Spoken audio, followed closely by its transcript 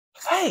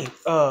Hey,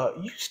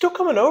 you still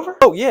coming over?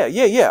 Oh yeah.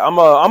 I'm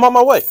on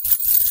my way.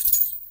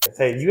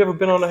 Hey, you ever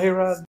been on a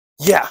hayride?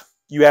 Yeah,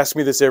 you ask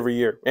me this every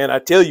year, and I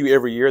tell you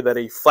every year that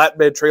a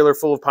flatbed trailer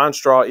full of pine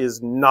straw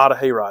is not a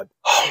hayride.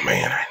 Oh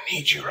man, I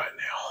need you right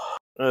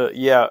now.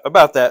 Yeah,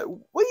 about that.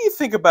 What do you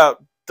think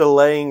about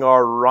delaying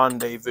our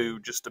rendezvous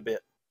just a bit?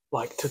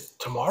 Like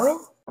tomorrow?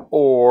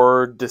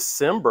 Or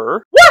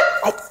December? What?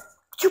 Oh,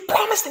 you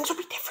promised things would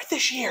be different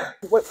this year.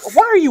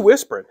 Why are you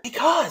whispering?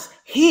 Because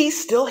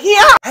he's still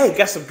here. Hey,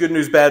 got some good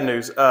news, bad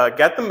news.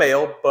 Got the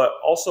mail, but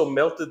also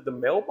melted the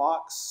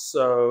mailbox.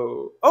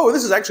 So, oh,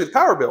 this is actually the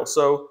power bill.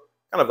 So,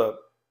 kind of a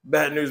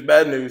bad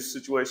news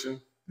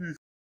situation.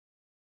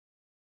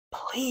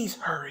 Please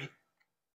hurry.